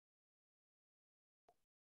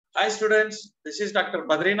Hi students, this is Dr.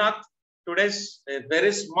 Badrinath. Today's a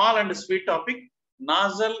very small and sweet topic,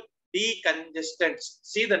 nasal decongestants.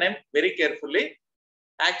 See the name very carefully.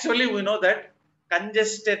 Actually, we know that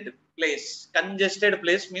congested place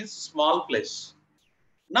means small place.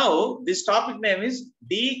 Now, this topic name is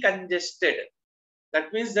decongested.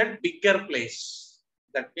 That means that bigger place.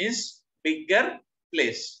 That means bigger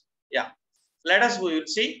place. Yeah. We will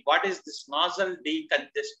see what is this nasal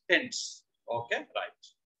decongestants. Okay, right.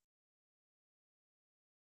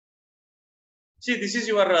 See, this is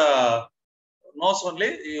your nose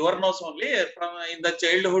only, from in the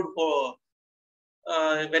childhood.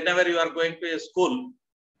 Whenever you are going to a school,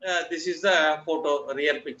 this is the photo,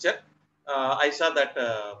 real picture. I saw that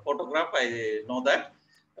photograph, I know that.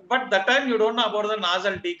 But that time you don't know about the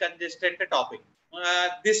nasal decongestant topic.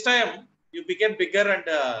 This time you became bigger and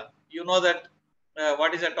you know that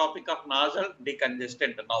what is the topic of nasal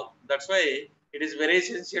decongestant now. That's why it is very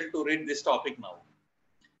essential to read this topic now.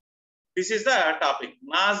 This is the topic,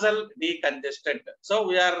 nasal decongestant. So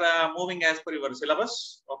we are moving as per your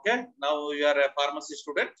syllabus. Okay. Now you are a pharmacy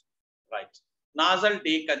student, right? Nasal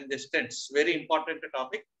decongestants, very important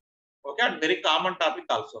topic. Okay, and very common topic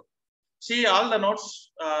also. See, all the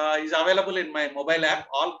notes is available in my mobile app.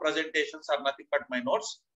 All presentations are nothing but my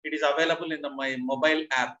notes. It is available in my mobile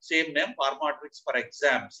app. Same name, Pharma Notes for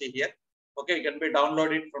exam. See here. Okay, you can be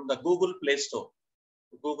downloaded from the Google Play Store.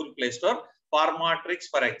 Google Play Store, Pharma Tricks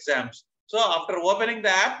for exams. So after opening the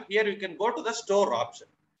app, here you can go to the store option.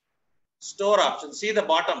 Store option. See the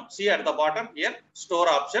bottom. See at the bottom here, store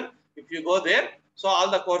option. If you go there, so all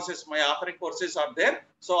the courses, my offering courses are there.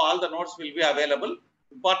 So all the notes will be available.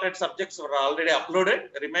 Important subjects are already uploaded.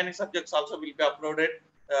 Remaining subjects also will be uploaded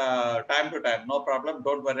time to time. No problem.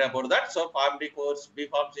 Don't worry about that. So Pharm.D course,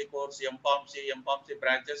 B.Pharmacy course, M.Pharmacy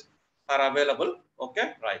branches are available.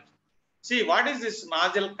 Okay, right. See, what is this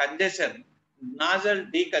nasal congestion, nasal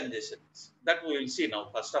decongestion? That we will see now,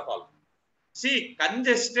 first of all. See,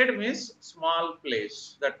 congested means small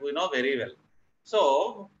place, that we know very well.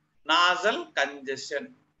 So, nasal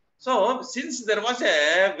congestion. So, since there was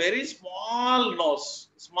a very small nose,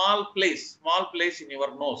 small place in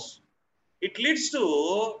your nose, it leads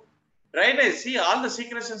to drainage. See, all the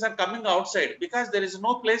secretions are coming outside because there is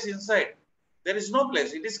no place inside. There is no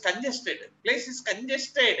place. It is congested. Place is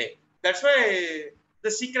congested. That's why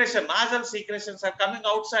the secretion, nasal secretions are coming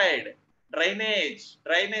outside. Drainage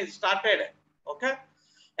started. Okay.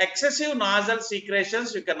 Excessive nasal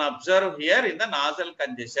secretions you can observe here in the nasal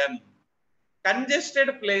congestion.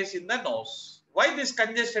 Congested place in the nose. Why this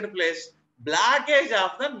congested place? Blockage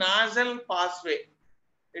of the nasal pathway.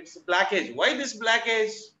 It's blockage. Why this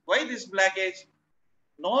blockage? Why this blockage?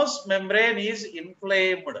 Nose membrane is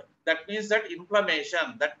inflamed. That means that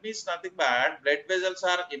inflammation. That means nothing but blood vessels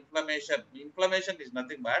are inflammation. Inflammation is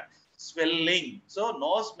nothing but swelling. So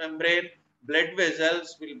nose membrane, blood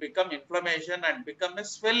vessels will become inflammation and become a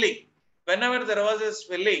swelling. Whenever there was a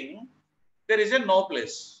swelling, there is a no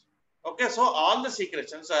place. Okay, so all the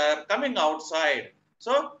secretions are coming outside.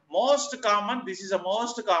 So most common, this is a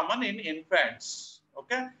most common in infants.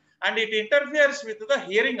 Okay, and it interferes with the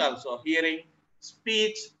hearing also. Hearing,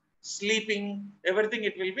 speech, sleeping, everything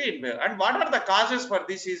it will be in there. And what are the causes for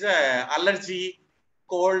this is allergy,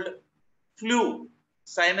 cold, flu,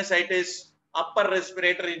 sinusitis, upper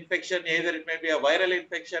respiratory infection, either it may be a viral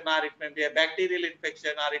infection or it may be a bacterial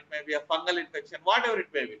infection or it may be a fungal infection, whatever it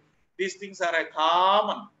may be. These things are a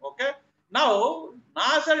common, okay? Now,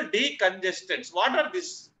 nasal decongestants. What are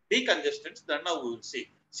these decongestants? Then now we will see.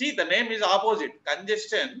 See, the name is opposite.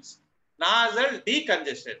 Congestants, nasal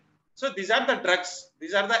decongestant. So these are the drugs,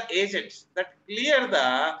 these are the agents that clear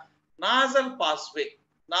the nasal pathway.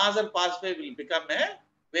 Nasal pathway will become a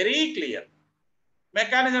very clear.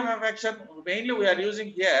 Mechanism of action, mainly we are using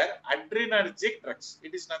here adrenergic drugs.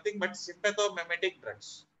 It is nothing but sympathomimetic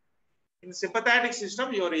drugs. In sympathetic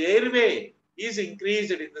system, your airway is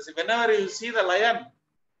increased. Whenever you see the lion,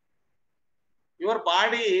 your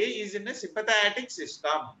body is in a sympathetic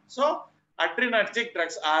system. So adrenergic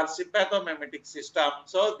drugs are sympathomimetic system.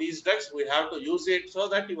 So these drugs we have to use it so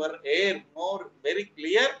that your air more very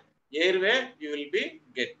clear airway you will be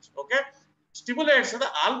get. Okay, stimulates the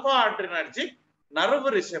alpha adrenergic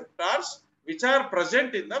nerve receptors which are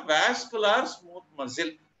present in the vascular smooth muscle.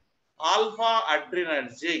 Alpha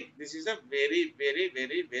adrenergic. This is a very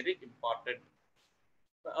important.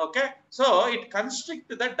 Okay, so it constricts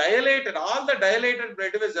the dilated, all the dilated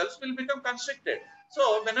blood vessels will become constricted.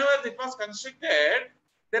 So whenever it was constricted,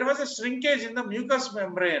 there was a shrinkage in the mucous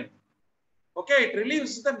membrane. Okay, it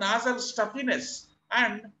relieves the nasal stuffiness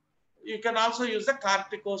and You can also use the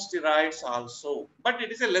corticosteroids also, but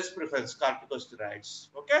it is a less preference, corticosteroids,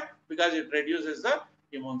 okay, because it reduces the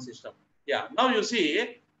immune system. Yeah, now you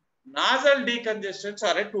see, nasal decongestants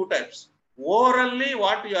are two types. Orally,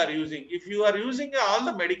 what you are using, if you are using all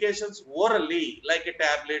the medications orally, like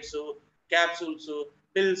tablets, capsules,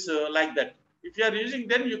 pills, like that, if you are using,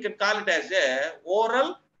 then you can call it as a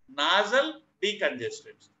oral nasal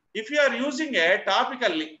decongestants. If you are using a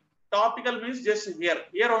topically, topical means just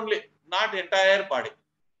here only, not entire body.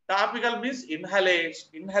 Topical means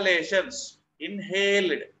inhalations,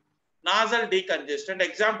 inhaled. Nasal decongestant,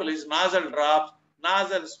 example is nasal drops,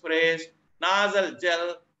 nasal sprays, nasal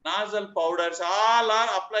gel, nasal powders, all are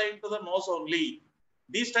applying to the nose only.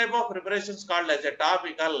 These type of preparations called as a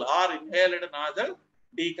topical or inhaled nasal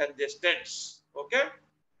decongestants. Okay,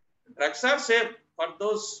 drugs are same for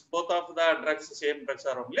those, both of the drugs, same drugs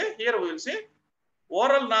are only. Here we will see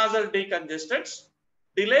oral nasal decongestants,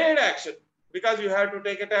 delayed action, because you have to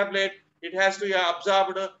take a tablet, it has to be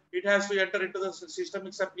absorbed, it has to enter into the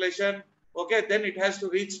systemic circulation, okay, then it has to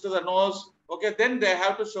reach to the nose, okay, then they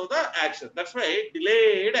have to show the action. That's why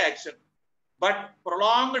delayed action, but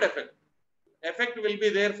prolonged effect. Effect will be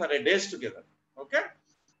there for a days together, okay,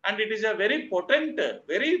 and it is a very potent,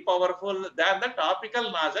 very powerful than the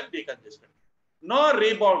topical nasal decongestant. No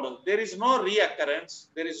rebound, there is no reoccurrence,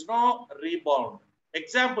 there is no rebound.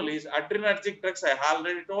 Example is adrenergic drugs, I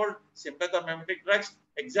already told, sympathomimetic drugs.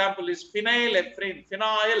 Example is phenylephrine,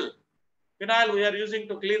 phenyl. Phenyl we are using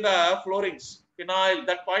to clean the floorings. Phenyl,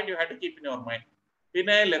 that point you have to keep in your mind.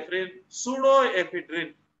 Phenylephrine,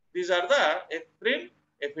 pseudoephedrine. These are the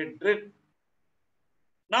ephedrine.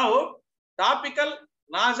 Now, topical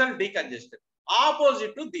nasal decongestant.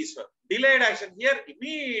 Opposite to this one. Delayed action, here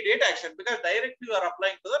immediate action, because directly you are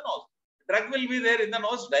applying to the nose. Drug will be there in the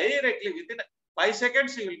nose directly, within 5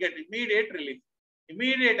 seconds you will get immediate relief,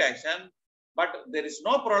 immediate action, but there is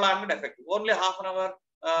no prolonged effect. Only half an hour,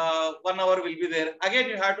 1 hour will be there. Again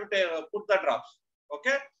you have to put the drops,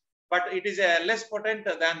 okay, but it is less potent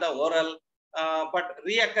than the oral, but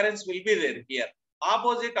reoccurrence will be there here.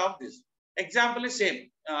 Opposite of this. Example is same,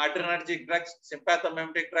 adrenergic drugs,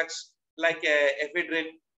 sympathomimetic drugs like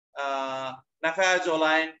ephedrine,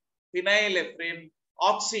 nafazoline, phenylephrine,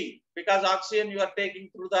 oxy, because oxygen you are taking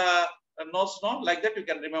through the nose, no, like that you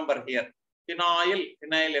can remember here.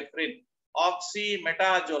 Phenylephrine,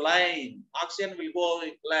 oxymetazoline, oxygen will go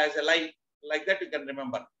as a line, like that you can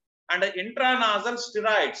remember. And intranasal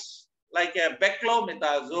steroids like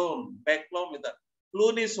beclometasone,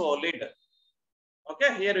 flunisolide.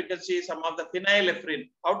 Okay, here you can see some of the phenylephrine.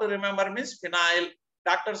 How to remember means phenyl,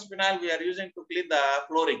 doctor's phenyl we are using to clean the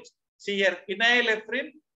floorings. See here,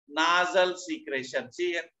 phenylephrine nasal secretion.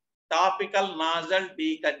 See here, topical nasal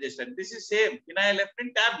decongestant. This is same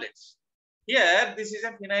phenylephrine tablets. Here, this is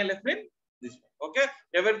a phenylephrine. This one. Okay,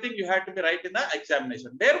 everything you have to be right in the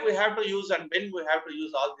examination. There we have to use, and when we have to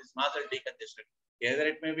use all this nasal decongestant. Either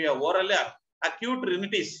it may be a oral or acute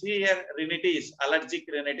rhinitis. Here, rhinitis, allergic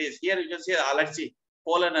rhinitis. Here you can see allergy,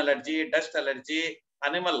 pollen allergy, dust allergy,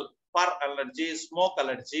 animal fur allergy, smoke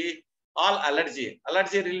allergy, all allergy.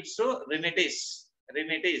 Allergy relates to rhinitis,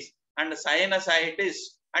 and sinusitis,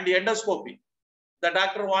 and endoscopy. The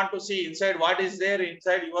doctor want to see inside what is there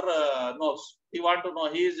inside your nose. He want to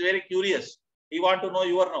know. He is very curious. He want to know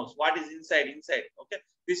your nose. What is inside? Okay.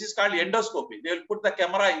 This is called endoscopy. They will put the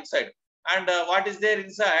camera inside. And what is there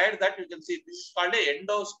inside, that you can see. This is called a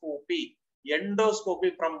endoscopy.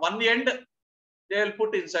 Endoscopy, from one end they will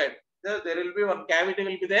put inside. There will be one cavity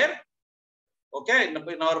will be there. Okay,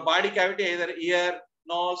 in our body cavity, either ear,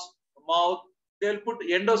 nose, mouth, they will put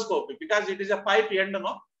endoscopy, because it is a pipe end,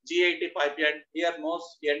 no? GIT pipe end, ear,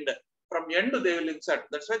 nose, end. From end they will insert.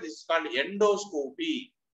 That's why this is called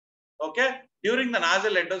endoscopy. Okay, during the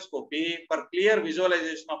nasal endoscopy, for clear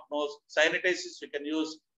visualization of nose, sinusitis we can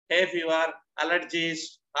use, hay fever,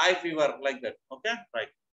 allergies, high fever, like that. Okay, right.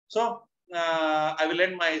 So I will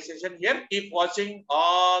end my session here. Keep watching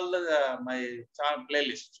all my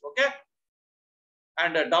playlists. Okay,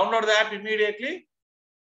 and download the app immediately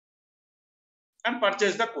and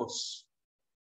purchase the course.